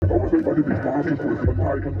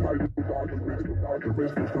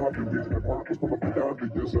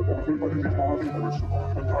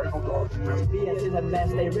BS is a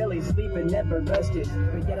mess, they really sleep and never rested.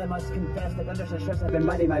 But yet I must confess that under such stress I've been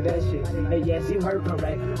minding my best shit. And yes, you heard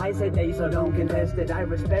correct, I said they, so don't contest it. I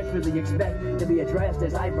respectfully expect to be addressed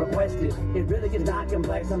as I've requested. It really is not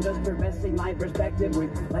complex, I'm just professing my perspective with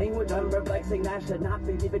language I'm reflexing. That should not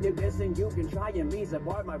be even you guessing. You can try and reason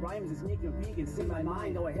apart my rhymes and sneak and peek and see my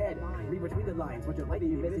mind. Go ahead, read between the lines, what you're likely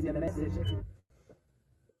to be missing in the message.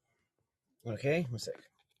 Okay, one sec.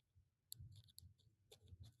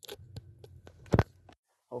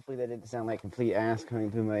 Hopefully that didn't sound like complete ass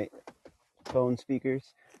coming through my phone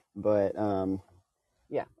speakers, but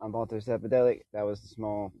yeah, I'm Walter Sapodelic. That was a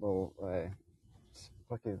small little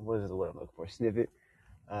fucking, what is the word I'm looking for? Snippet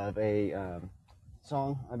of a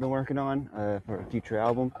song I've been working on for a future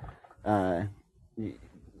album,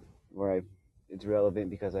 where it's relevant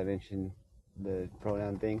because I mentioned the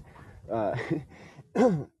pronoun thing.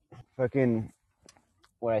 Fucking,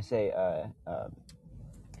 what I say?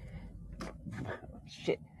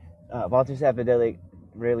 Shit. Walter Sapodelic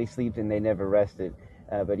rarely sleeps and they never rested.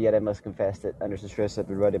 But yet I must confess that under some stress I've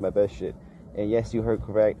been writing my best shit. And yes, you heard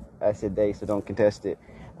correct. I said they, so don't contest it.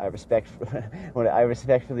 I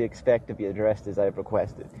respectfully expect to be addressed as I've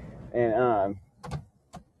requested. And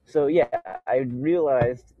so yeah, I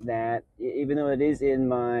realized that even though it is in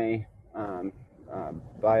my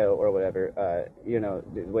bio or whatever,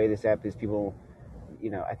 the way this app is, people,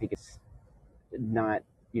 I think it's not,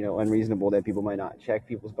 unreasonable that people might not check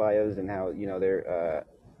people's bios and how, they're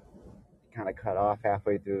kind of cut off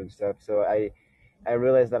halfway through and stuff. So I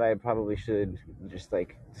realized that I probably should just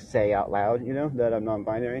like say out loud, that I'm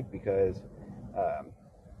non-binary, because,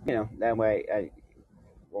 that way I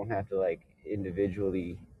won't have to like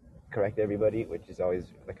individually correct everybody, which is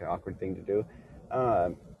always like an awkward thing to do.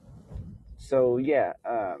 So yeah,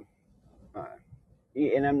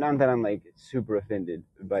 and I'm not that I'm like super offended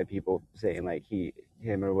by people saying like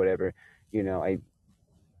him or whatever. I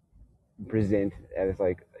present as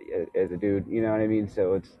like as a dude, you know what I mean?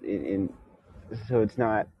 So it's so it's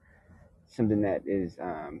not something that is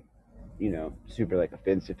super like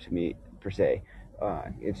offensive to me per se.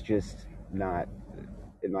 It's just not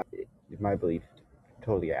in my belief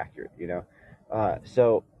totally accurate,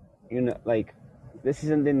 so like this is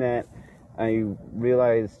something that I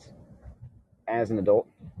realized as an adult,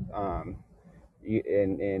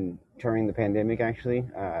 in during the pandemic actually.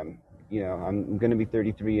 I'm going to be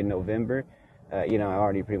 33 in November. I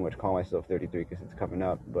already pretty much call myself 33 because it's coming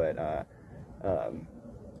up, but um,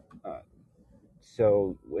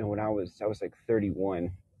 so when I was like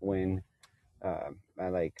 31 when I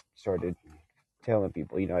like started telling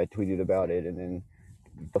people, I tweeted about it and then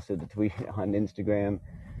posted the tweet on Instagram,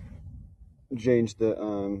 changed the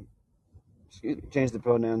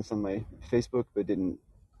pronouns on my Facebook, but didn't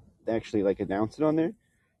actually like announce it on there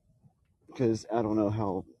because I don't know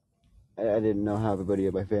how I didn't know how everybody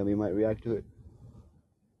in my family might react to it.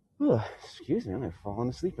 Ugh, excuse me, I'm gonna fall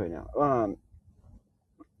asleep right now.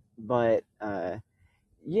 But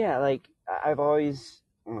yeah, like I've always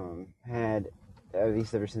had, at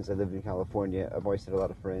least ever since I lived in California, I've always had a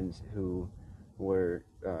lot of friends who were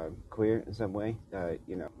queer in some way.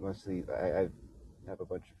 Mostly I have a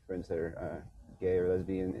bunch of friends that are gay or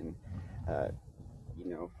lesbian, and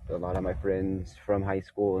a lot of my friends from high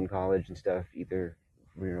school and college and stuff either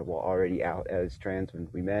were already out as trans when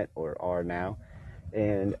we met or are now,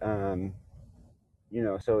 and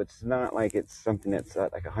so it's not like it's something that's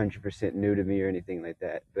like 100% new to me or anything like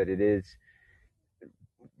that, but it is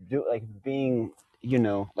like being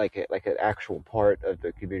like an actual part of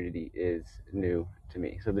the community is new to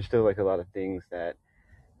me. So there's still like a lot of things that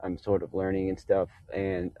I'm sort of learning and stuff,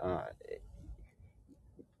 and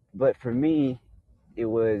but for me it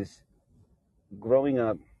was growing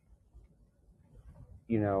up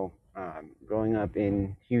growing up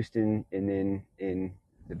in Houston and then in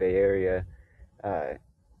the Bay Area,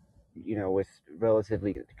 with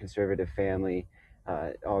relatively conservative family,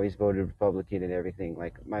 always voted Republican and everything.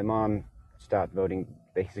 Like my mom stopped voting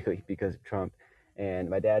basically because of Trump, and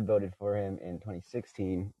my dad voted for him in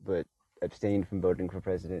 2016, but abstained from voting for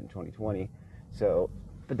president in 2020. So,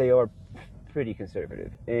 but they are pretty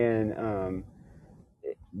conservative, and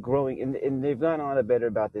growing and they've gotten a lot better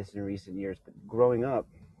about this in recent years. But growing up,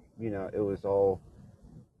 it was all.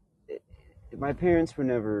 My parents were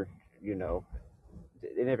never,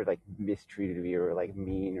 they never like mistreated me or like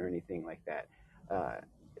mean or anything like that.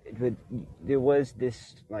 But there was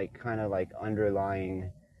this like kind of like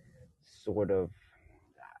underlying sort of,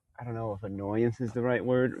 I don't know if annoyance is the right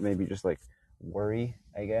word, maybe just like worry,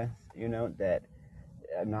 I guess, that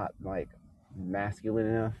I'm not like masculine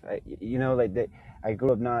enough. Like that. I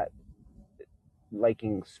grew up not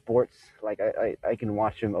liking sports. Like I can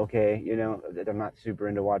watch them, okay. I'm not super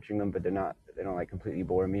into watching them, but they don't like completely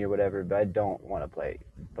bore me or whatever. But I don't want to play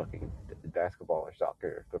fucking basketball or soccer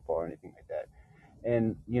or football or anything like that.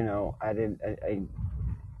 And I didn't.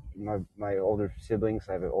 My older siblings.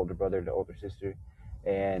 I have an older brother and an older sister,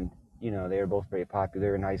 and they were both very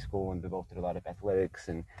popular in high school, and they both did a lot of athletics,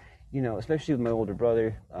 and especially with my older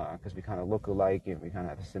brother, because we kind of look alike and we kind of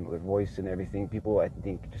have a similar voice and everything. People, I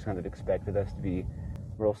think, just kind of expected us to be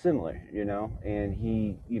real similar, and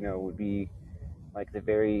he, would be like the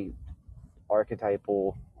very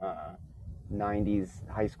archetypal 90s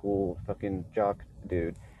high school fucking jock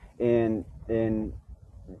dude, and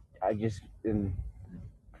I just am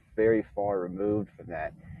very far removed from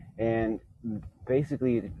that. And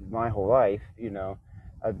basically, my whole life,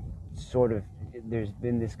 I've sort of, there's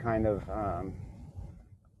been this kind of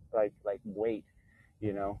like weight,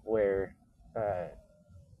 where uh,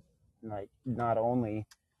 like not only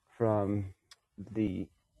from the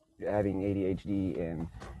having ADHD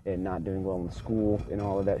and not doing well in school and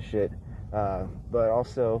all of that shit, but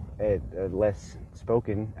also a less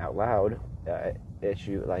spoken out loud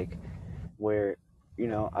issue, like where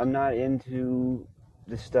I'm not into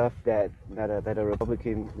the stuff that a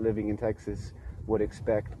Republican living in Texas would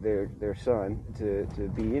expect their son to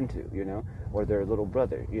be into, or their little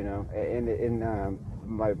brother, and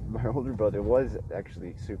my older brother was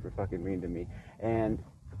actually super fucking mean to me, and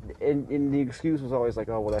the excuse was always like,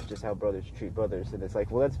 oh well, that's just how brothers treat brothers, and it's like,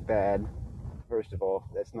 well, that's bad. First of all,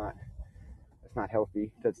 that's not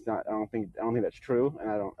healthy. That's not. I don't think that's true, and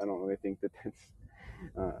I don't really think that that's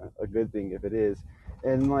a good thing if it is.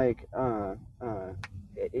 And like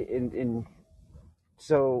in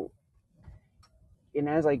so and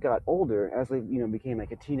as I got older, as I became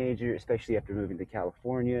like a teenager, especially after moving to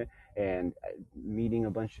California and meeting a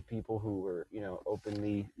bunch of people who were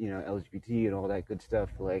openly LGBT and all that good stuff,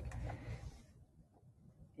 like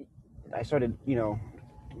I started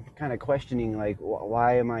kind of questioning, like,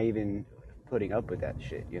 why am I even putting up with that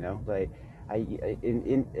shit? Like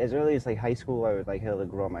in as early as like high school, I would like hella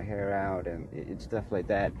grow my hair out and stuff like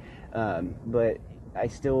that. But I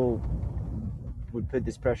still would put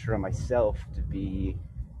this pressure on myself to be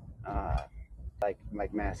uh,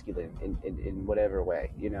 like masculine in whatever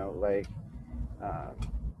way, uh,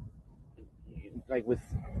 like with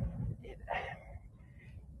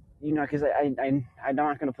because I'm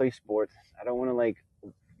not gonna play sports. I don't want to like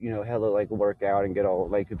hella like work out and get all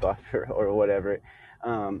like buff or whatever.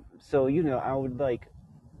 So I would like,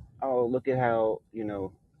 oh, look at how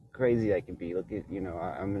crazy I can be. Look at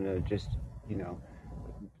I'm gonna just you know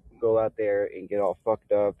go out there and get all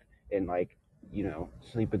fucked up and like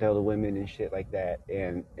sleep with other women and shit like that,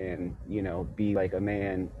 and be like a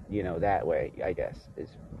man that way, I guess,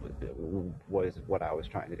 was what I was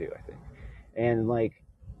trying to do, I think. And like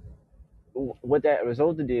what that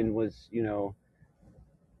resulted in was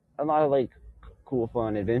a lot of like cool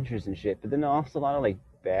fun adventures and shit, but then also a lot of like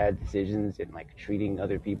bad decisions and like treating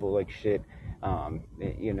other people like shit,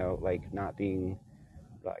 like not being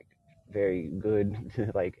like very good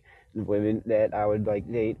to like women that I would like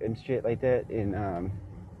date and shit like that, and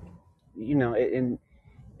you know, and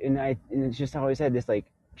it's just always had this like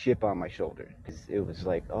chip on my shoulder because it was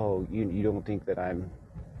like, oh, you don't think that I'm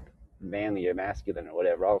manly or masculine or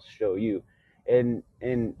whatever? I'll show you, and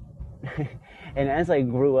and as I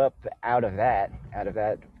grew up out of that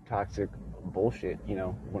toxic bullshit,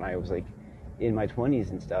 when I was like in my 20s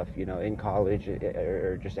and stuff, in college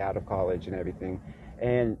or just out of college and everything,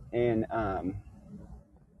 and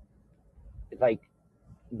like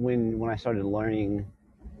when I started learning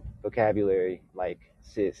vocabulary like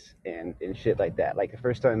cis and shit like that, like the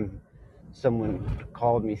first time someone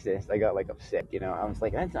called me cis, I got like upset. I was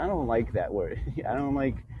like, I don't like that word. I don't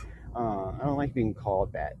like being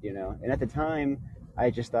called that. And at the time, I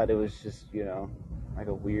just thought it was just like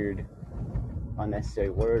a weird, unnecessary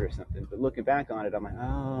word or something. But looking back on it, I'm like,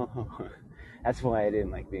 oh, that's why I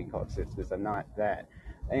didn't like being called cis, because I'm not that.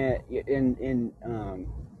 And it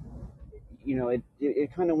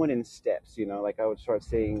kind of went in steps. Like I would start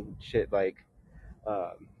saying shit like,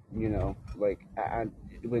 like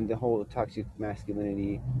when the whole toxic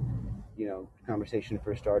masculinity, conversation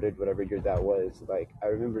first started, whatever year that was. Like I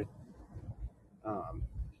remember, um,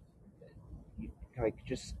 like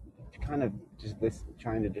just kind of just this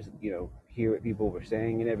trying to just hear what people were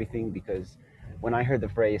saying and everything, because when I heard the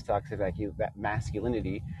phrase toxic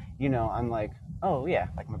masculinity, I'm like, oh yeah,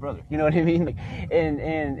 like my brother. You know what I mean? Like, and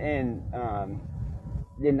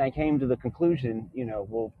then I came to the conclusion,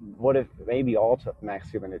 well, what if maybe all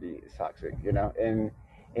masculinity is toxic,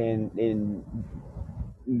 and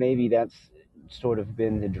maybe that's sort of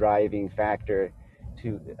been the driving factor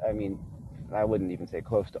to, I mean, I wouldn't even say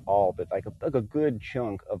close to all, but like a good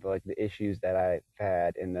chunk of like the issues that I've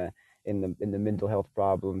had in the mental health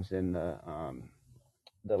problems and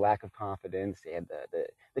the lack of confidence and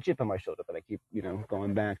the chip on my shoulder that I keep,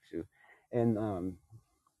 going back to. And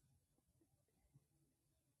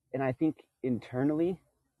and I think internally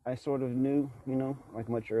I sort of knew, like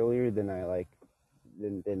much earlier than I like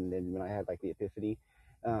than when I had like the epiphany.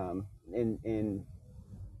 And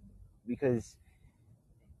because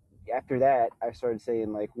after that I started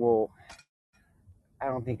saying like, well, I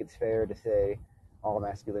don't think it's fair to say all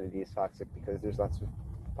masculinity is toxic because there's lots of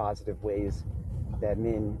positive ways that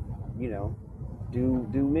men, you know, do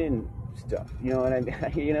men stuff. You know what I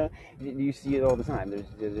mean? You see it all the time.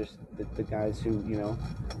 There's the guys who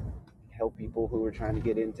help people who are trying to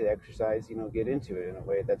get into exercise, get into it in a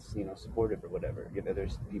way that's supportive or whatever.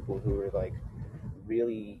 There's people who are like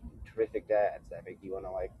really terrific dads that make you want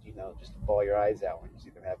to like just bawl your eyes out when you see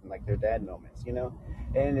them having like their dad moments,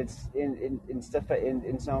 and it's in stuff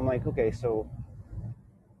and so I'm like, okay, so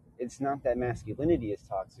it's not that masculinity is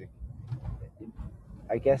toxic.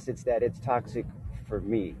 I guess it's that it's toxic for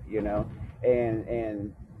me,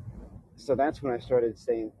 and so that's when I started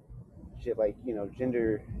saying shit like,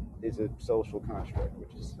 gender is a social construct,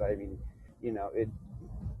 which is, I mean, it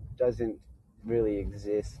doesn't really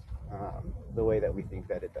exist the way that we think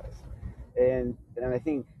that it does. And I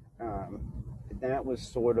think that was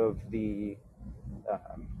sort of the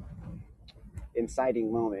um,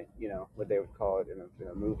 inciting moment, what they would call it in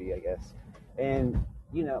a movie, I guess. And,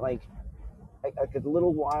 like a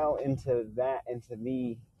little while into that, into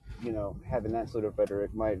me, having that sort of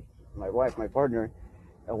rhetoric, my wife, my partner,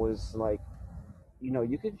 was like,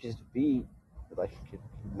 you could just be like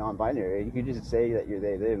non-binary. You could just say that you're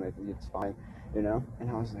they, them. It's fine, And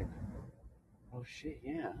I was like, oh shit,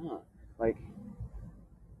 yeah, huh? Like,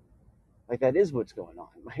 like that is what's going on.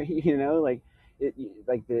 Like it,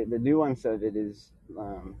 like the nuance of it is,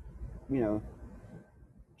 you know,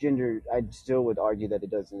 gender. I still would argue that it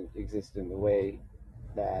doesn't exist in the way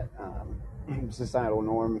that societal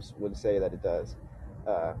norms would say that it does.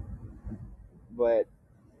 Uh, but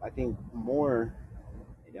I think more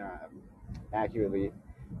accurately,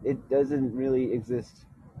 it doesn't really exist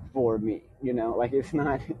for me. Like it's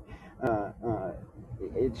not. Uh, uh,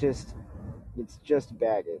 it just it's just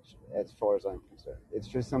baggage as far as I'm concerned. It's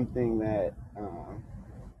just something that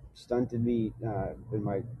stunted me in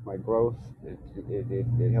my growth.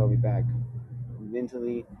 It held me back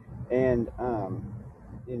mentally, and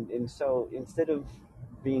so instead of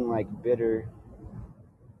being like bitter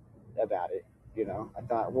about it, I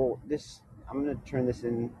thought, well, this I'm gonna turn this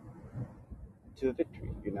into a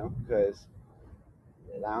victory, because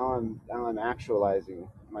now I'm actualizing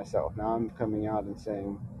myself. Now I'm coming out and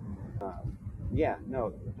saying, yeah,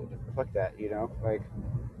 no, fuck that, like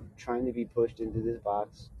trying to be pushed into this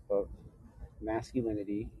box of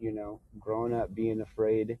masculinity, growing up being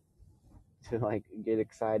afraid to like get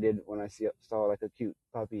excited when I saw like a cute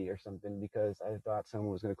puppy or something because I thought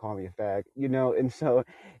someone was gonna call me a fag, and so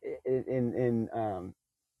in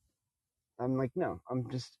I'm like, no, I'm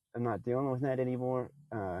not dealing with that anymore.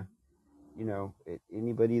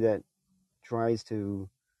 Anybody that tries to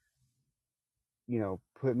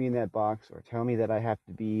put me in that box or tell me that I have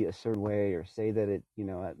to be a certain way or say that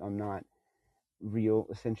I'm not real,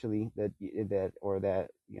 essentially, that or that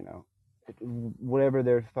whatever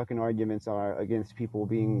their fucking arguments are against people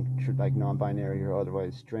being like non-binary or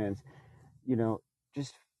otherwise trans, you know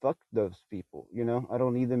just fuck those people. I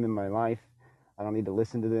don't need them in my life. I don't need to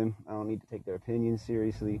listen to them. I don't need to take their opinions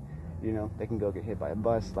seriously. They can go get hit by a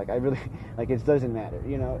bus. Like I really like it doesn't matter.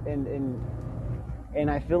 And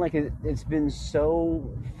I feel like it's been so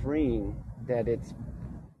freeing that it's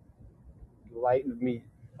lightened me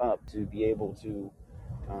up to be able to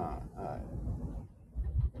uh, uh,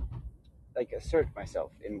 like assert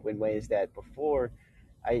myself in ways that before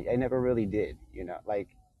I never really did. Like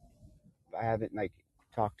I haven't like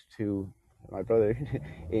talked to my brother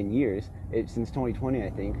in years, since 2020, I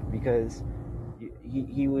think, because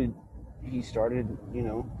he started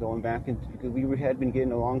going back, and because had been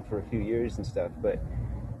getting along for a few years and stuff, but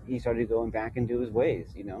he started going back into his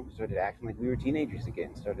ways, started acting like we were teenagers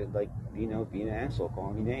again, started like, being an asshole,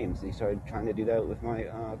 calling me names. And he started trying to do that with my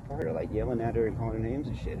partner, like yelling at her and calling her names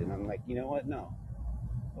and shit. And I'm like, you know what? No,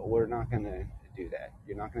 we're not going to do that.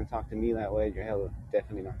 You're not going to talk to me that way. You're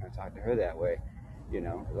definitely not going to talk to her that way.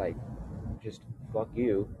 Like, just fuck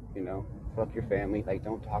you, fuck your family. Like,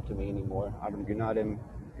 don't talk to me anymore. You're not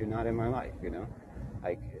in my life,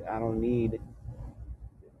 Like, I don't need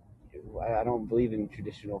I don't believe in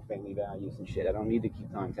traditional family values and shit. I don't need to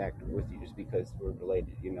keep contact with you just because we're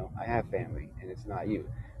related. I have family, and it's not you.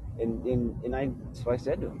 So I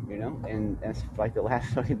said to him, and that's like the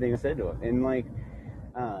last fucking thing I said to him, and like,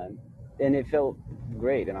 um, and it felt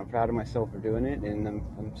great, and I'm proud of myself for doing it, and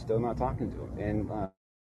I'm still not talking to him, and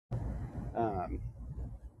um,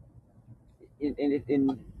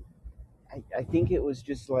 and I think it was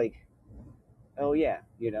just like, oh yeah,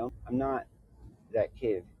 I'm not that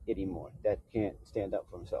kid anymore that can't stand up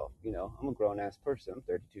for himself. I'm a grown ass person. I'm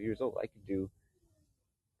 32 years old. I can do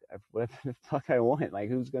whatever the fuck I want. Like,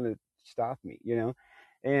 who's gonna stop me?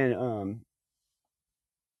 And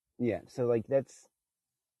yeah. So like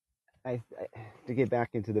I to get back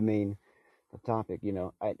into the main topic.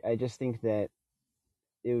 I just think that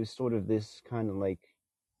it was sort of this kind of like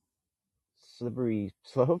slippery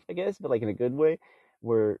slope, I guess, but like in a good way,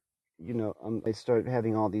 where I start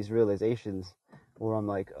having all these realizations where I'm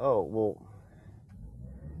like, oh well,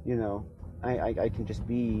 you know, I can just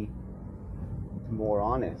be more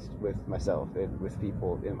honest with myself and with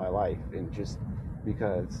people in my life, and just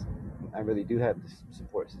because I really do have this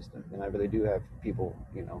support system, and I really do have people,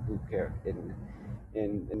 who care, and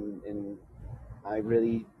I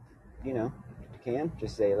really, you know, can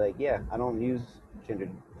just say like, yeah, I don't use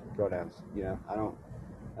gendered pronouns, I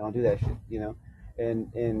don't do that shit,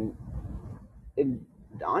 and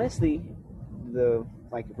honestly, the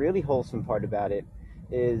like really wholesome part about it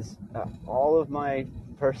is all of my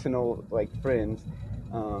personal like friends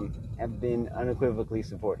have been unequivocally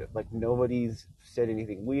supportive. Like, nobody's said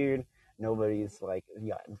anything weird. Nobody's like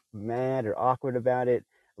gotten mad or awkward about it.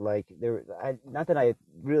 Like, not that I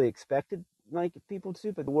really expected like people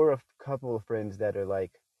to, but there were a couple of friends that are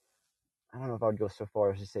like, I don't know if I would go so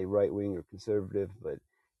far as to say right wing or conservative, but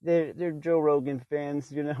they're Joe Rogan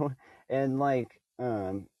fans, and like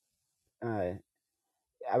uh,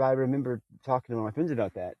 I remember talking to one of my friends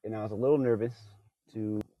about that, and I was a little nervous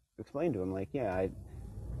to explain to him, like, yeah, I'm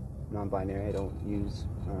non-binary. I don't use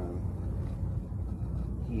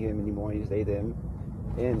he, him anymore. I use they, them.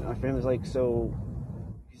 And my friend was like, so,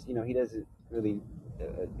 he doesn't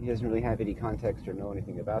really have any context or know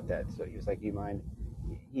anything about that. So he was like, do you mind?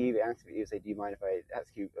 He asked me, he was like, do you mind if I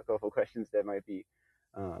ask you a couple of questions that might be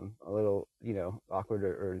a little, awkward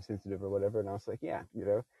or insensitive or whatever? And I was like, yeah,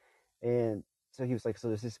 And so he was like, so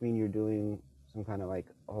does this mean you're doing some kind of like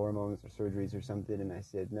hormones or surgeries or something? And I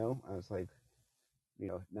said, no. I was like,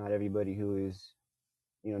 not everybody who is,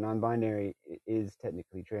 non-binary is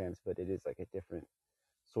technically trans, but it is like a different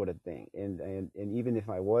sort of thing. And even if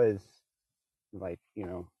I was like,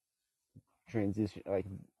 transition, like,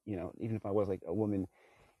 even if I was like a woman,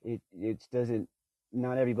 it doesn't,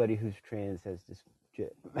 not everybody who's trans has this,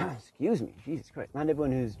 excuse me, Jesus Christ, not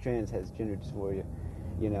everyone who's trans has gender dysphoria,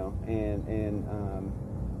 and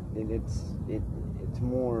it's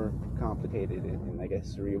more complicated and I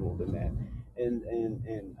guess cerebral than that. And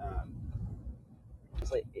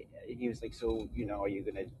it's like, he was like, so are you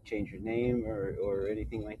gonna change your name or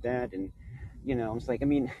anything like that? And I was like, I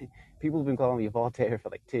mean, people have been calling me Voltaire for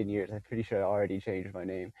like 10 years. I'm pretty sure I already changed my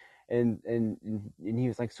name. And he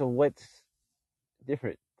was like, so what's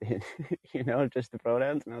different than just the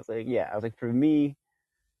pronouns? And I was like, yeah. I was like, for me,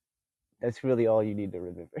 that's really all you need to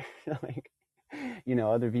remember. Like,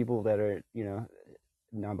 other people that are,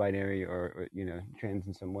 non-binary or trans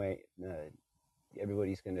in some way,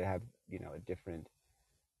 everybody's going to have, a different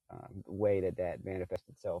way that manifests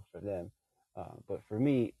itself for them. But for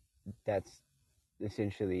me, that's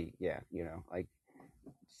essentially, yeah, like,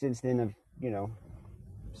 since then I've,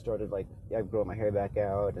 started like, I've grown my hair back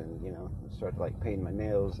out, and, started like painting my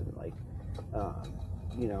nails, and like, um,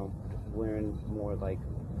 wearing more like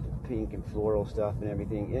pink and floral stuff and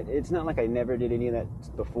everything. It's not like I never did any of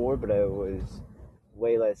that before, but I was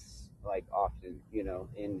way less like often,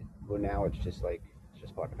 and well, now it's just like, it's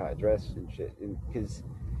just part of how I dress and shit. And because,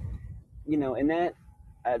 and that,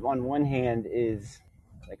 on one hand, is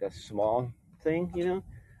like a small thing,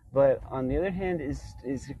 but on the other hand is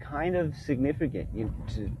kind of significant,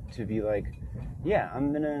 to be like, yeah,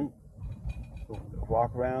 I'm gonna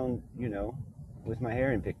walk around, with my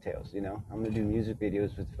hair in pigtails, I'm gonna do music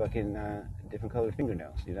videos with fucking different colored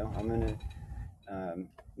fingernails, I'm gonna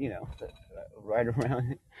ride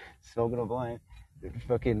around smoking a blunt,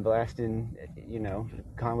 fucking blasting,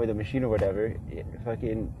 Conway the Machine or whatever,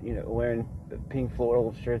 fucking, wearing pink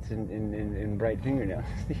floral shirts and bright fingernails.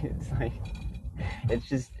 It's like, it's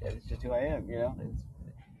just who I am,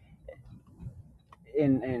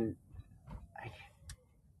 and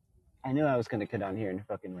I knew I was gonna cut on here and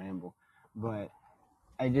fucking ramble, but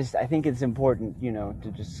I think it's important,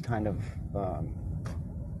 to just kind of,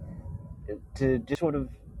 to just sort of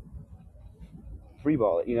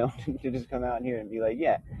freeball it, to just come out here and be like,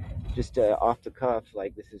 yeah, just off the cuff,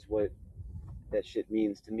 like this is what that shit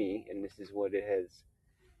means to me, and this is what it has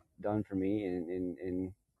done for me,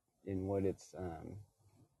 and in what it's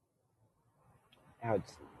how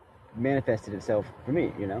it's manifested itself for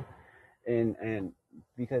me, and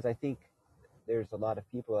because I think there's a lot of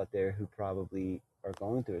people out there who probably are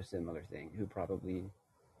going through a similar thing, who probably,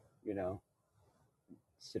 you know,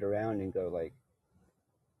 sit around and go like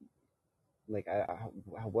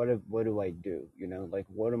what do I do? Like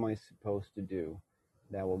what am I supposed to do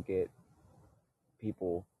that will get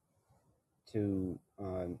people to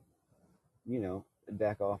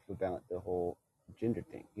back off about the whole gender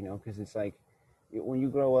thing, because it's like when you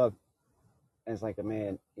grow up as like a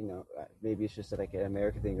man, maybe it's just like an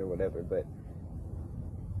American thing or whatever, but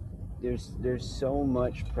there's so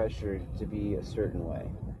much pressure to be a certain way,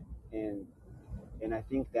 and I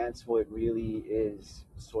think that's what really is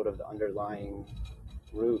sort of the underlying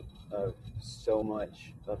root of so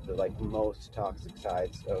much of the like most toxic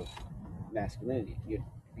sides of masculinity.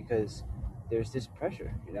 Because there's this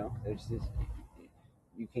pressure, there's this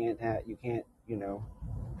you can't you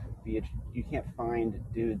can't find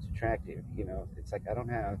dudes attractive. It's like I don't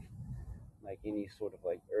have like any sort of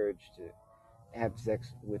like urge to have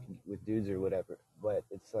sex with dudes or whatever, but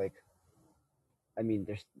it's like, I mean,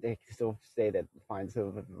 they still say that find some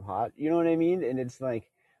of them hot. You know what I mean? And it's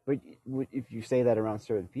like, but if you say that around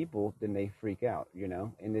certain people, then they freak out.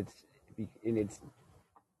 And it's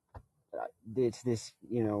this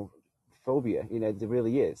phobia. It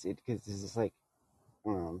really is. Because it's just like,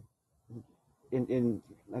 um, in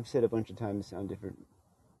I've said a bunch of times on different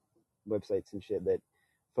websites and shit that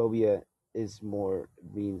phobia is more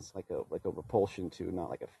means like a repulsion to, not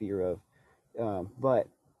like a fear of. But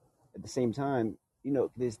at the same time,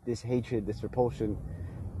 this hatred, this repulsion,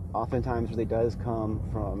 oftentimes really does come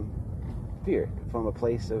from fear, from a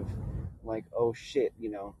place of like, oh shit,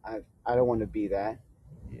 I don't want to be that.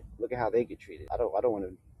 Look at how they get treated. I don't want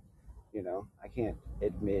to, I can't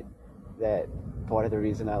admit that part of the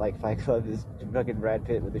reason I like Fight Club is fucking Brad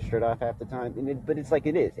Pitt with his shirt off half the time. But it's like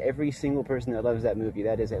it is. Every single person that loves that movie,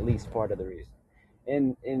 that is at least part of the reason.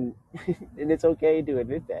 And and it's okay to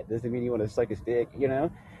admit that. Doesn't mean you want to suck his dick,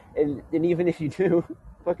 And even if you do,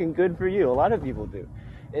 fucking good for you. A lot of people do.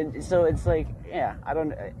 And so it's like, yeah, I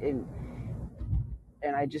don't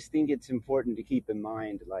and I just think it's important to keep in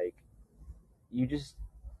mind, like, you just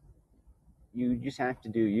have to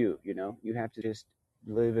do you. You have to just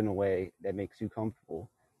live in a way that makes you comfortable.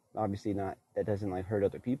 Obviously not, that doesn't like hurt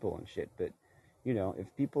other people and shit, but if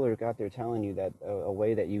people are out there telling you that a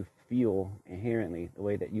way that you feel inherently, the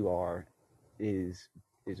way that you are, is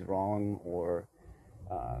wrong, or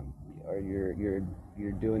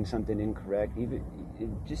you're doing something incorrect, even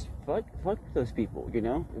just fuck those people.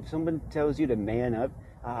 If someone tells you to man up,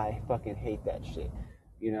 I fucking hate that shit.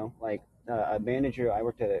 Like a manager, I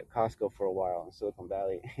worked at a Costco for a while in Silicon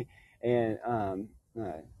Valley, and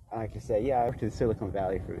I can say, yeah, I worked in Silicon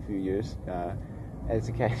Valley for a few years as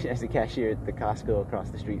a cashier at the Costco across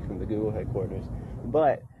the street from the Google headquarters.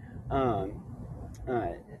 But um,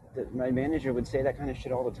 uh, my manager would say that kind of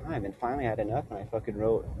shit all the time, and finally I had enough, and I fucking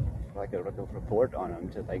wrote like a report on him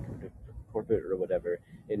to like the corporate or whatever.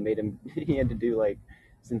 It made him he had to do like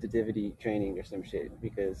sensitivity training or some shit,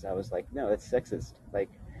 because I was like, no, that's sexist. Like,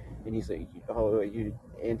 and he's like, oh, you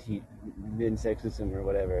anti-men sexism or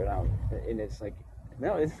whatever, and it's like,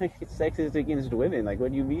 no, it's like it's sexist against women. Like,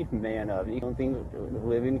 what do you mean, man up? You don't think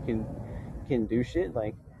women can do shit?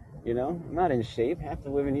 Like, I'm not in shape. Half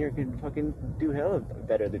the women here could fucking do hella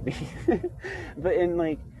better than me. But in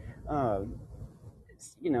like, um,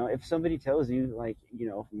 if somebody tells you like,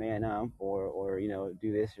 man up, or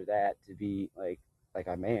do this or that to be like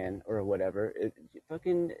a man or whatever,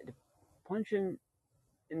 fucking punch him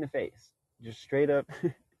in the face, just straight up,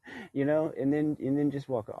 and then just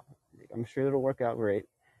walk off. I'm sure it'll work out great,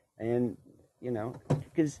 and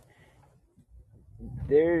because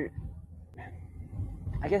they're,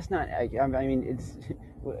 I guess not. I mean, it's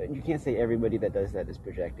you can't say everybody that does that is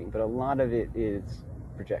projecting, but a lot of it is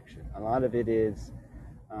projection. A lot of it is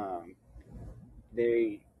um,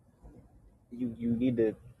 they you need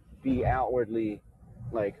to be outwardly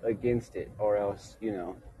like against it, or else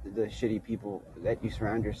the shitty people that you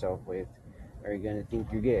surround yourself with are gonna think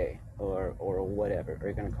you're gay, or whatever,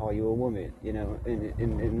 or gonna call you a woman,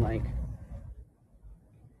 and like,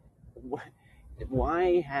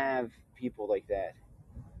 why have people like that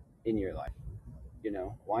in your life?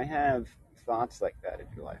 Why have thoughts like that in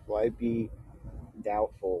your life? Why be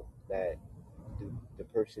doubtful that the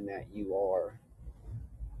person that you are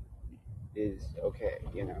is okay?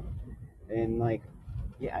 And like,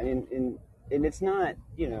 yeah, and and it's not,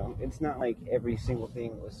 it's not like every single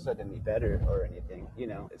thing was suddenly better or anything.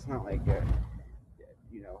 It's not like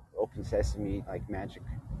open sesame, like magic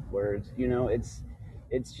words.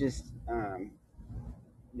 It's just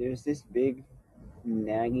there's this big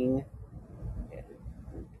nagging,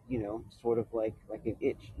 sort of like an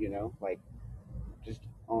itch, like just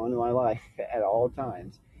on my life at all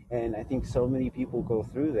times. And I think so many people go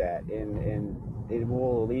through that, and it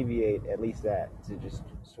will alleviate at least that, to just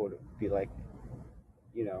sort of be like,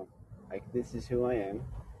 you know, like, this is who I am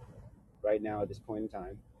right now at this point in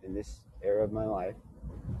time in this era of my life.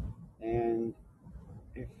 And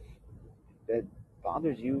if that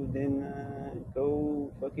bothers you, then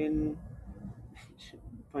go fucking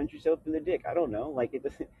punch yourself in the dick. I don't know. Like, it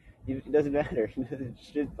doesn't matter.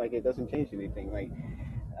 It's just like, it doesn't change anything. Like,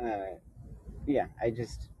 yeah, I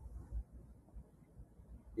just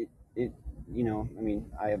it I mean,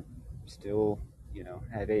 I still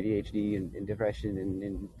have ADHD and depression,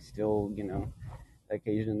 and still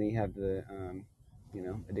occasionally have the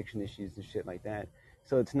addiction issues and shit like that.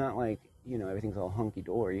 So it's not like everything's all hunky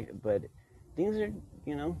dory, but things are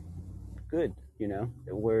good.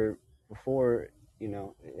 Where before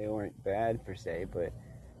they weren't bad per se, but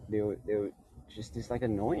they were just this like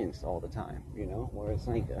annoyance all the time. Where it's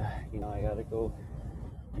like I gotta go.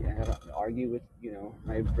 I gotta argue with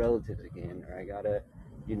my relatives again, or I gotta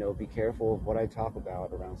be careful of what I talk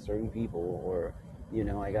about around certain people, or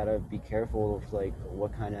I gotta be careful of like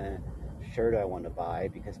what kind of shirt I want to buy,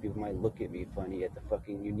 because people might look at me funny at the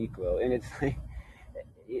fucking Uniqlo. And it's like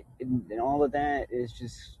and all of that is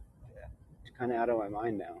just kind of out of my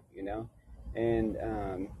mind now, and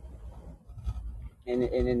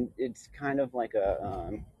and it's kind of like a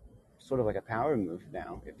sort of like a power move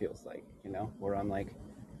now. It feels like, where I'm like,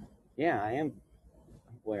 yeah, I am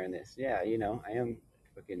wearing this. Yeah, I am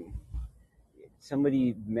fucking.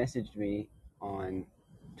 Somebody messaged me on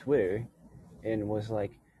Twitter and was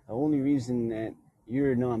like, the only reason that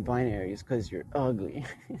you're non-binary is because you're ugly.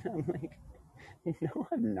 I'm like, no,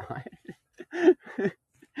 I'm not.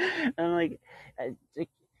 I'm like,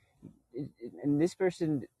 and this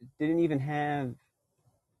person didn't even have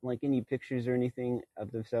like any pictures or anything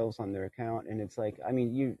of themselves on their account. And it's like, I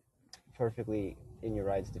mean, you perfectly in your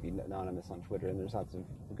rights to be anonymous on Twitter, and there's lots of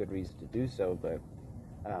good reason to do so, but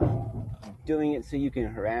doing it so you can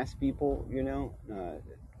harass people,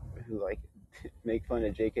 who like make fun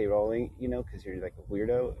of J.K. Rowling, because you're like a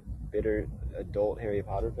weirdo, bitter adult Harry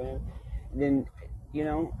Potter fan, then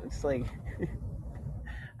it's like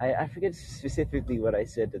I forget specifically what I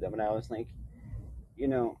said to them, and I was like,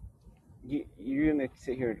 you're gonna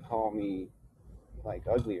sit here and call me like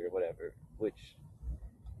ugly or whatever, which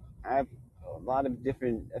I've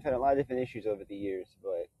I've had a lot of different issues over the years,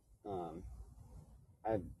 but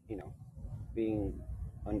I've being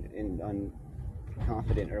unconfident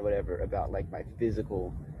or whatever about like my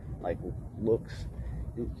physical like looks,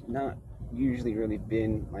 it's not usually really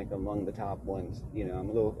been like among the top ones. I'm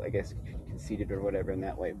a little, I guess, conceited or whatever in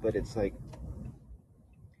that way, but it's like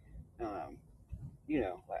um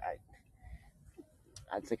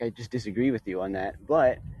it's like I just disagree with you on that.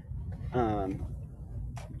 But um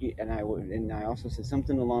and I also said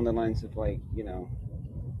something along the lines of like,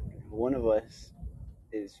 one of us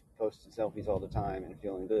is posting selfies all the time and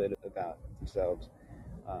feeling good about themselves,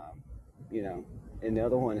 um, you know, and the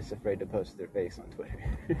other one is afraid to post their face on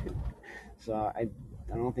Twitter. So I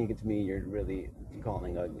don't think it's me you're really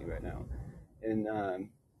calling ugly right now. And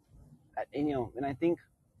and I think,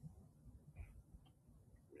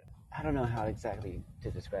 I don't know how exactly to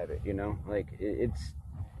describe it. Like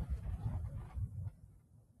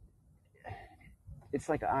it's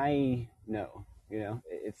like, I know,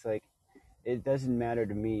 it's like it doesn't matter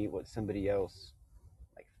to me what somebody else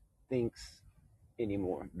like thinks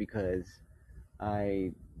anymore, because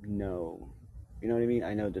I know, you know what I mean?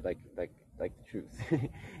 I know that like the truth.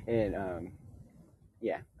 And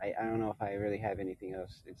yeah, I don't know if I really have anything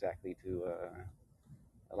else exactly to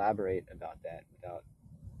elaborate about that without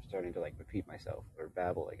starting to like repeat myself or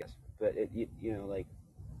babble, I guess. But like,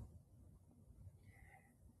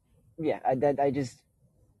 yeah, I just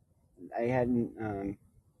I hadn't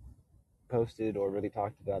posted or really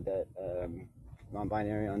talked about that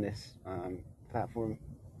non-binary on this platform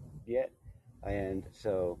yet, and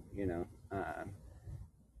so uh,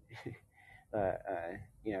 uh,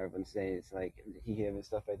 everyone says like he, him, and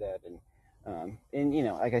stuff like that, and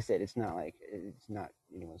like I said, it's not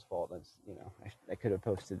anyone's fault. That's I could have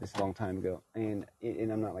posted this a long time ago, and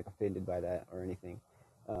I'm not like offended by that or anything,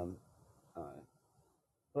 um, uh,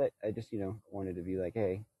 but I just wanted to be like,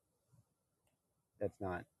 hey, that's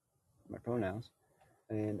not my pronouns,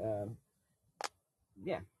 and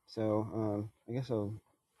yeah. I guess I'll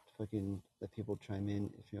fucking let people chime in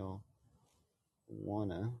if y'all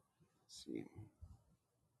wanna. Let's see.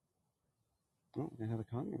 Oh, I have the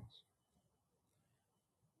comments.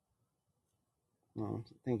 Oh,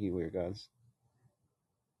 thank you, Weird Gods.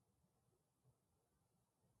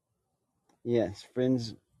 Yes,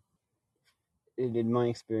 friends. In my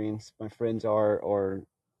experience, my friends are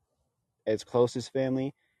as close as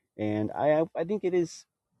family, and I think it is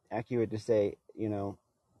accurate to say,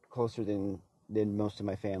 closer than most of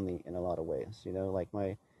my family in a lot of ways. Like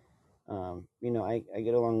I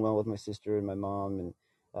get along well with my sister and my mom, and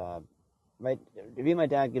uh, my me and my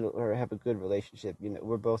dad have a good relationship.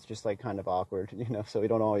 We're both just like kind of awkward, so we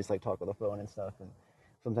don't always like talk on the phone and stuff, and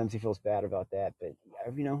sometimes he feels bad about that. But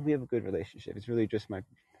we have a good relationship. It's really just my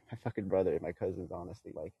fucking brother and my cousins,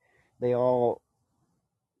 honestly. Like they all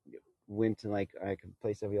went to like a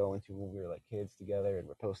place that we all went to when we were like kids together, and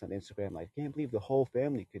we're posting on Instagram like, can't believe the whole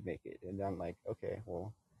family could make it. And I'm like, okay,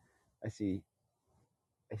 well, I see,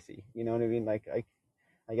 you know what I mean? Like I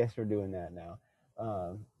guess we're doing that now.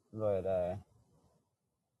 But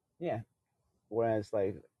yeah. Whereas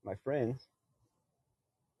like my friends,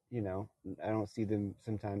 I don't see them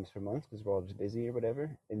sometimes for months because we're all just busy or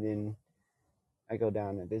whatever. And then I go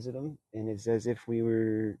down and visit them, and it's as if we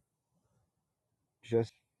were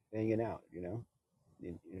just hanging out.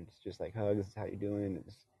 It's just like hugs, how you doing?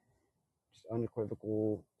 It's just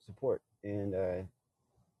unequivocal support. And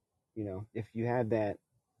if you have that,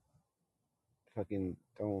 fucking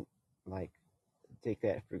don't like take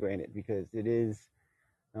that for granted, because it is,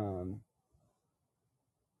 in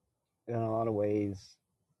a lot of ways,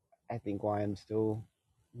 I think why I'm still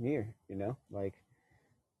here. Like,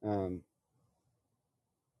 um,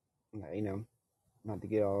 not to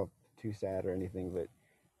get all too sad or anything, but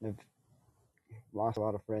I've lost a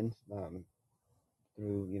lot of friends,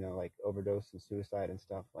 through like overdose and suicide and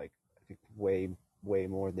stuff. Like I think way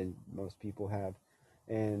more than most people have,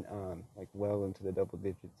 and like well into the double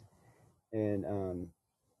digits. And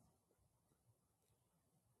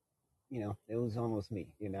it was almost me.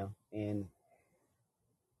 And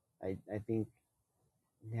I think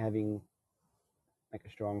having like a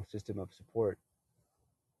strong system of support,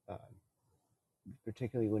 uh,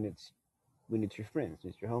 particularly when it's your friends,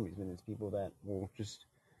 it's your homies, when it's people that will just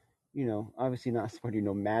obviously not support you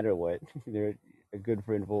no matter what. They're a good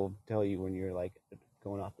friend will tell you when you're like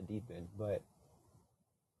going off the deep end, but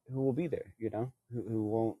who will be there, who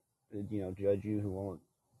won't, judge you, who won't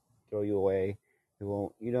throw you away, who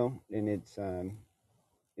won't, and it's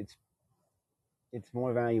it's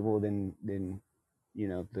more valuable than the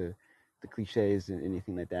cliches and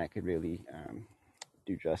anything like that could really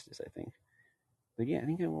do justice, I think. But yeah, I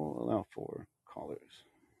think I will allow 4 callers,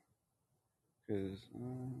 because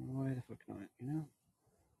why the fuck not?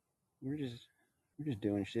 We're just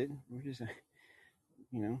doing shit. We're just out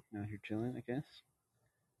here chilling, I guess.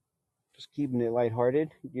 Just keeping it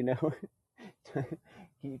lighthearted, keeping it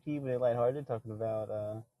lighthearted, talking about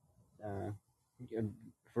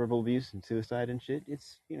verbal abuse and suicide and shit.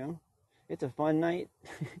 It's it's a fun night,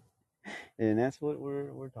 and that's what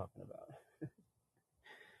we're talking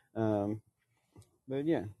about. But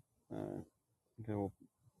yeah, I think I will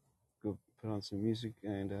go put on some music,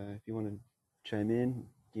 and if you want to chime in,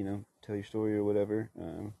 tell your story or whatever,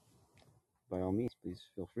 by all means, please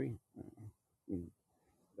feel free.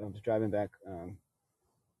 I was driving back,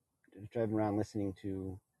 driving around listening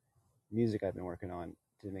to music I've been working on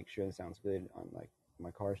to make sure it sounds good on like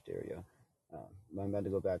my car stereo. I'm about to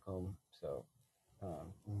go back home, so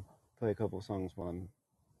play a couple of songs while I'm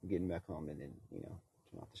getting back home, and then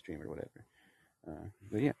turn off the stream or whatever.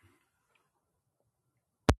 But yeah.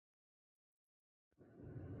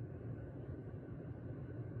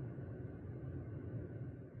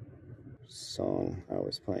 Song I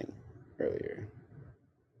was playing earlier.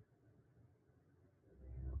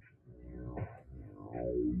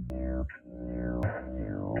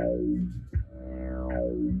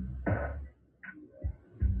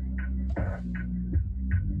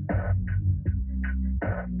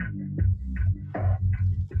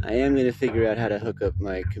 I am going to figure out how to hook up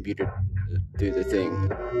my computer through the thing,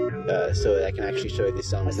 so that I can actually show you the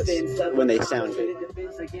songs when they sound good.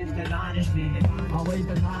 Always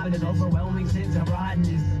been robbing and overwhelming sense of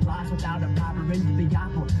rottenness. Lost without a proper end to the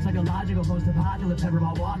apple. Psychological post-apocalypse ever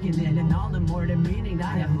while walking in. And all the more the meaning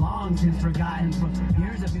I have long since forgotten. From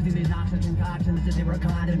years of using these noxious concoctions that they were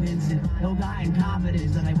convincing. No guy in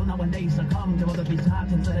confidence that I will not one day succumb to all of these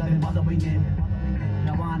toxins that I've been wallowing in.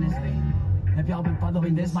 Now honestly, If y'all been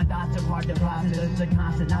following this, my thoughts are hard to process. It's a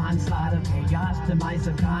constant onslaught of chaos to my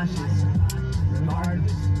subconscious.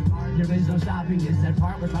 Regardless, there is no stopping this. That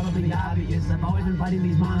part was probably obvious. I've always been fighting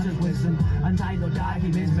these monsters with some untitled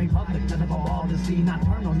documents made public, nothing for all to see.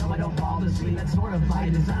 Nocturnal, no, I don't fall asleep. That's sort of by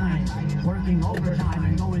design. Working overtime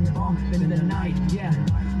and going bump in the night. Yeah,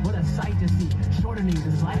 what a sight to see. Shortening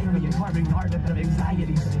this life for you, carving art of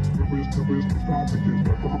anxieties.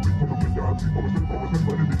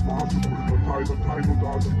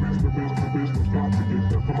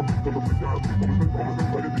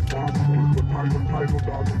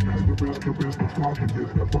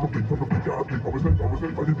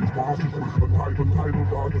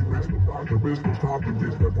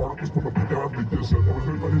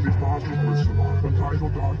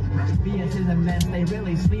 BS is a mess, they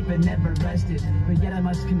really sleep and never rested. But yet I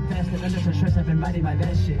must confess that under some stress I've been writing my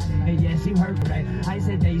best shit. And yes, you heard right, I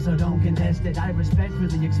said they, so don't contest it. I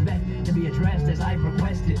respectfully expect to be addressed as I've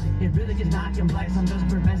requested. It really is not complex, I'm just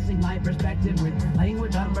professing my perspective with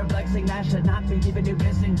language I'm reflexing that should not be given you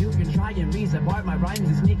missing. You can try and reason apart my rhymes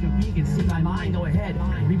and sneak a peek and see my mind. Go ahead,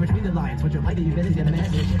 read between the lines, what you're liking, you better get the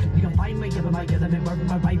message. You can find me if I get them in work,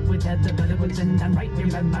 my right with that the relevance and I'm right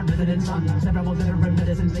here at my residence on several different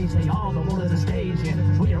medicines. They say all the world is a stage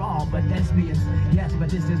and we are all but thespians. Yes, but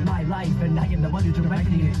this is my life and I am the one who's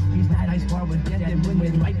directing it. These bad eyes far with death and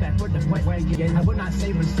win right back for the question. I would not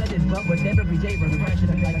say reset it, but with every day refreshing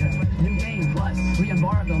it like a new game plus. We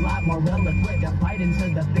embark a lot more well equipped to fight into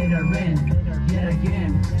the bitter end. Yet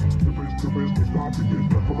again.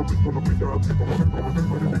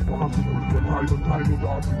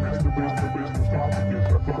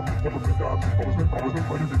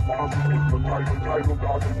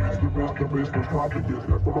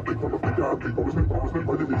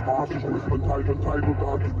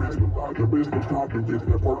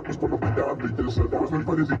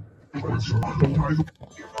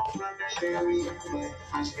 Understand me, but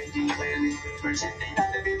I'm speaking clearly, pretending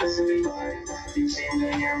not to be listening, but you seem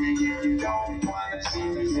to hear me. If you don't wanna see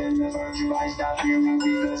me, then the virtual eyes stop hearing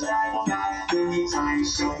me, because I will not anytime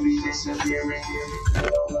soon be disappearing. You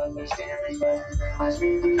don't understand me, but I'm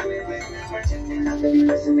speaking clearly, pretending not to be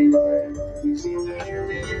listening, but you seem to hear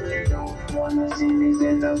me. If you don't wanna see me,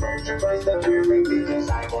 then the virtual eyes stop hearing me, because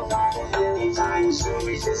I will not anytime soon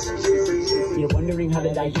be disappearing. You're wondering how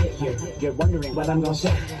did I get here? You're wondering what I'm gonna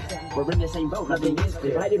say. We're in the same boat, nothing is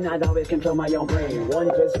clear. I do not always control my own brain. One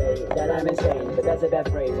could say that I'm insane, but that's a bad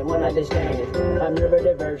phrase, and one I disdain it. I'm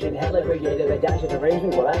neurodivergent, hella creative, a dash of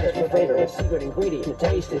arrangement. Well, I just for flavor, a secret ingredient to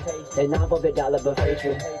taste it. A novel bit dollop of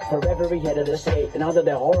hatred for every head of the state, and all of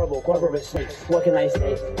their horrible corporate snakes. What can I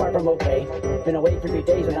say? Far from okay. Been away for 3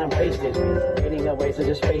 days and I'm wasted. Fading away, so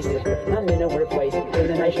just face it. I'm in a workplace, in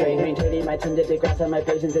the night train, maintaining my tentative grasp on my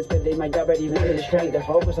patience and spending my already limited strength to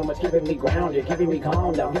focus on what's keeping me grounded, keeping me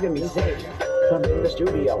calm down, keeping me safe. I'm in the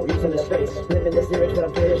studio, using the space, living the series, but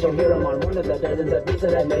I'm traditional here. I'm on one of the dozens of beats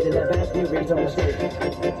that I made in the past few weeks on the stage.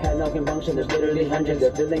 Had no compunction, there's literally hundreds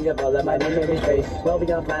of filling of all of my memory space. Well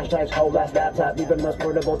beyond flash drives, whole glass laptop, even the most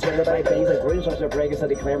portable terabyte things. Like green starts to break, so I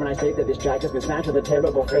declare when I say that this track has been smashed with a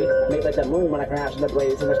terrible fate. Made like the moon when I crash in the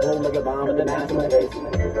blaze, and it's blown like a bomb with the mask in my face.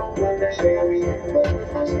 You don't understand me, but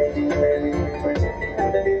I'm speaking clearly, pretending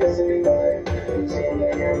not to be listening, but you seem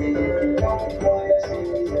to hear me. You don't wanna see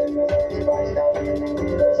me, then the virtual eyes stop hearing me,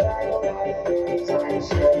 because I will not anytime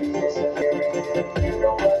soon be disappearing. You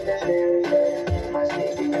don't understand me, but I'm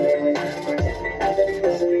speaking clearly, pretending not to be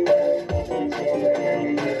listening, but you seem to hear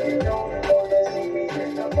me. You don't wanna see me,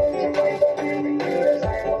 then the virtual eyes stop hearing me, because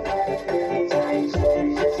I will not anytime soon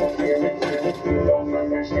be disappearing. You don't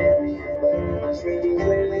understand me, but I'm speaking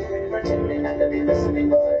clearly, pretending not to be listening,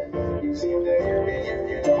 but you seem to hear me. If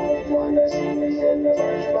you don't wanna see me, then the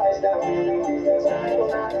virtual eyes stop hearing me, because I will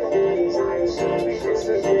not anytime soon be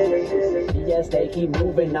disappearing. Yes, they keep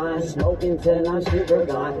moving on, smoking till I'm super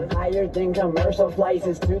gone. Higher than commercial flights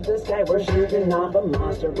to the sky, we're shooting off a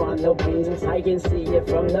monster on no planes. I can see it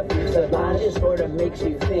from the fuselage. It sort of makes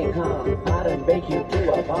you think, how to make you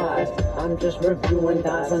do a pause. I'm just reviewing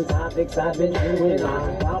thoughts on topics I've been chewing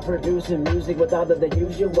on, while producing music with all of the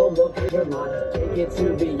usual look of Vermont. Take it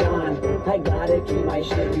to beyond. I gotta keep my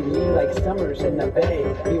shit unique like summers in the bay.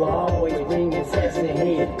 You always bring incessant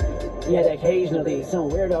heat. Yet occasionally some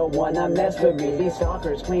weirdo wanna mess with me. These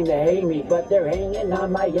stalkers claim to hate me, but they're hanging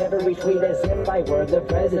on my every tweet as if I were the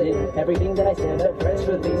president. Everything that I said a press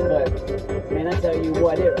release, but man, I tell you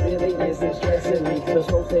what, it really isn't stressing me. Those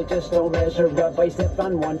folks, they just don't measure up. I sipped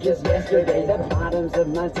on one just yesterday. The bottoms of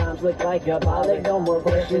my times look like a bollock. No more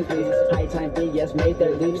questions, please. High time BS made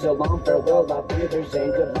their leave. So long, farewell, I'll be there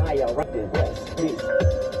saying goodbye. I'll rock the rest, peace.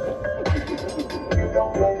 You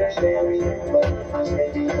don't understand. understand me, but I'm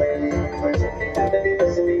speaking clearly, pretending not to be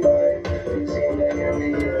listening, but you seem to hear me.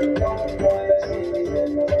 You don't wanna see me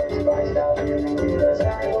in the words spiced out, because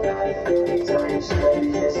I will not anytime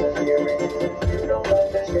slowly disappearing. You don't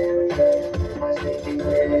understand me, but I'm speaking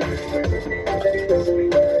clearly, pretending not to be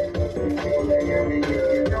listening, but you seem to hear me.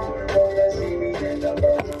 You don't wanna see me in the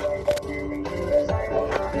words spiced out, because I will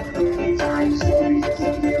not anytime slowly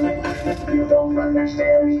disappearing. You don't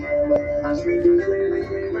understand me, but I'm speaking clearly,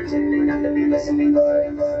 pretending not to be listening,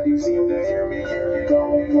 but you seem to hear me. You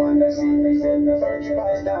don't wanna see me in the first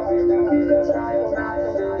spiced out, because I will not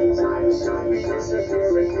anytime slowly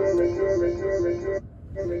disappearing.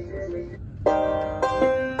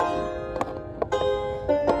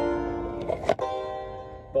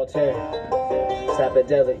 Voltaire,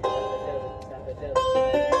 Sappadelli.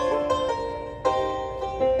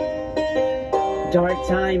 Dark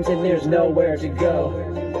times and there's nowhere to go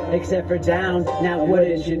except for down. Now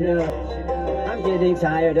wouldn't you know? I'm getting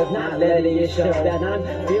tired of not letting it show that I'm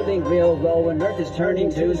feeling real low and earth is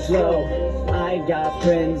turning too slow. I got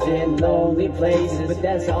friends in lonely places, but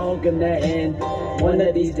that's all gonna end one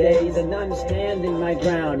of these days. And I'm standing my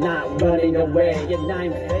ground, not running away. And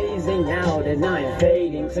I'm phasing out and I'm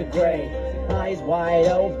fading to gray. Eyes wide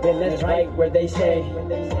open, that's right where they stay.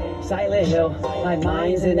 Silent Hill, my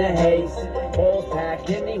mind's in a haze. Bowls packed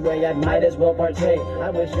anyway, I might as well partake. I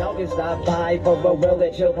wish y'all could stop by for a well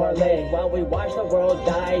and chill parlay while we watch the world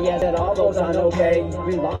die. Yes, it all goes on okay.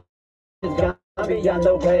 We lost is gone beyond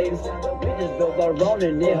the waves. We just built our own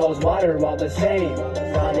and it holds water all the same.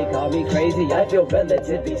 Probably call me crazy, I feel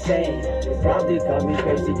relatively sane. Probably call me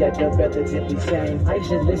crazy, I feel relatively sane. I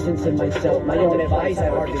should listen to myself, my own advice I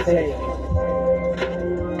hardly take.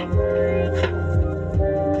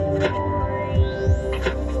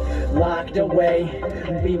 Locked away,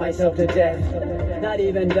 beat myself to death. Not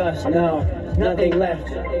even dust, no, nothing left.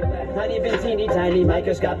 Not even teeny tiny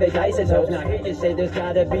microscopic isotopes. Now here you say there's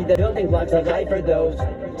gotta be the building blocks of life for those.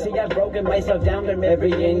 See, I've broken myself down from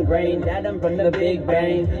every ingrained atom from the Big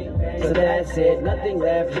Bang. So that's it, nothing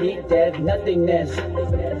left, heat, death, nothingness.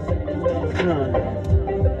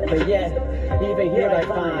 But yet, even here I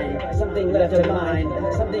find something left of mine.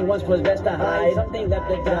 Something once was best to hide, something left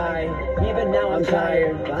to die. Even now I'm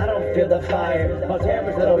tired, but I don't feel the fire. Voltaire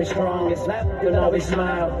was not always strong, it's not could always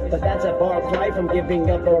smile. But that's a far cry from giving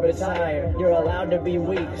up or retire. You're allowed to be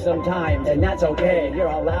weak sometimes, and that's okay. You're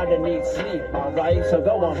allowed to need sleep, alright? So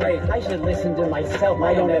go on break. I should listen to myself,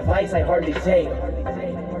 my own advice I hardly take.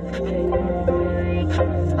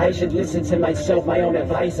 I should listen to myself, my own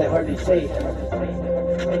advice I hardly take.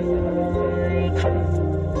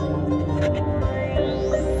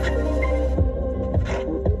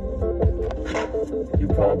 You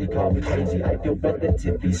probably call me crazy, I feel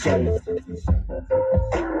relatively safe.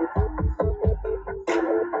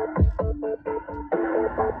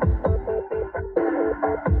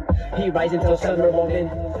 He rises until summer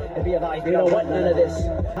moment. And be alive, you don't want none of this.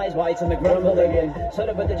 Eyes wide from the grumble again.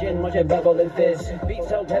 Soda with the gin, watch it bubble and fizz. Beat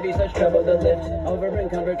so heavy, such trouble to lift. Over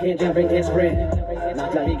encumbered, can't jump and can't sprint.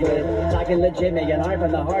 Not to be good. Talking legit, making art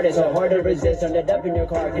from the heart is so hard to resist. Turned it up in your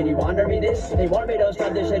car, can you wonder me this? They want me to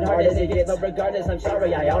stop this shit hard as it gets. But regardless, I'm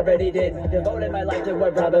sorry, I already did. Devoted my life to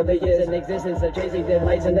what probably is an existence of chasing the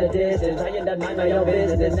lights in the distance. Trying to mind my own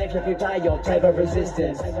business. Extra futile type of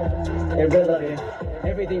resistance. Irrelevant.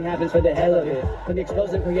 Everything happens for the hell of it. From the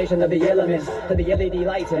explosive creation of the elements to the LED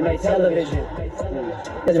lights in my television.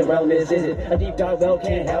 Doesn't wellness, is it? A deep dark well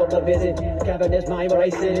can't help but visit. Cavernous mind where I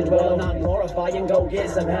sit and dwell. Not glorify and go get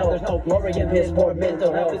some help. There's no glory in this poor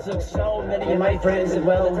mental health. It took so many of my friends as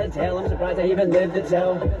well to tell. I'm surprised I even lived to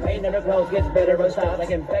tell. Pain never grows, gets better or stops. Like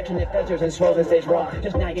infection, it festers and swells and stays raw.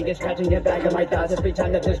 Just nagging, get scratching, get back in my thoughts. Every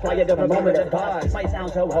time that just quiet over a moment of pause. Might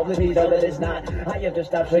sound so hopeless, you know that it's not. I have to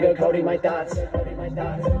stop sugarcoating my thoughts.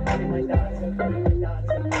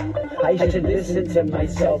 I should listen to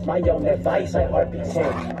myself, my own advice I hardly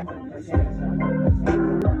take.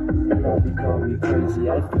 Probably call me crazy,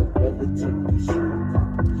 I feel relatively safe.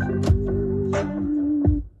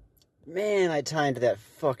 Man, I timed that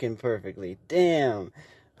fucking perfectly. Damn.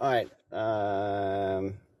 Alright,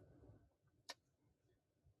 oh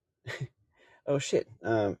shit.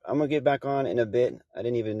 I'm gonna get back on in a bit. I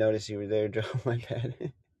didn't even notice you were there, Joe. My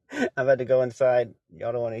bad. I'm about to go inside.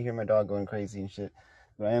 Y'all don't want to hear my dog going crazy and shit.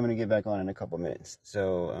 But I am going to get back on in a couple minutes.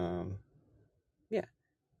 So, yeah.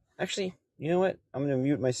 Actually, you know what? I'm going to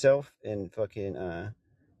mute myself and fucking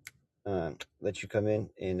let you come in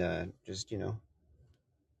and just,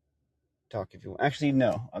 talk if you want. Actually,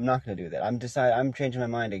 no. I'm not going to do that. I'm changing my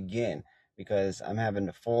mind again because I'm having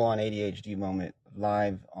a full-on ADHD moment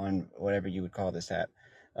live on whatever you would call this app.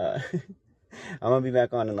 I'm gonna be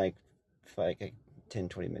back on in like 10,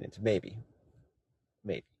 20 minutes, maybe.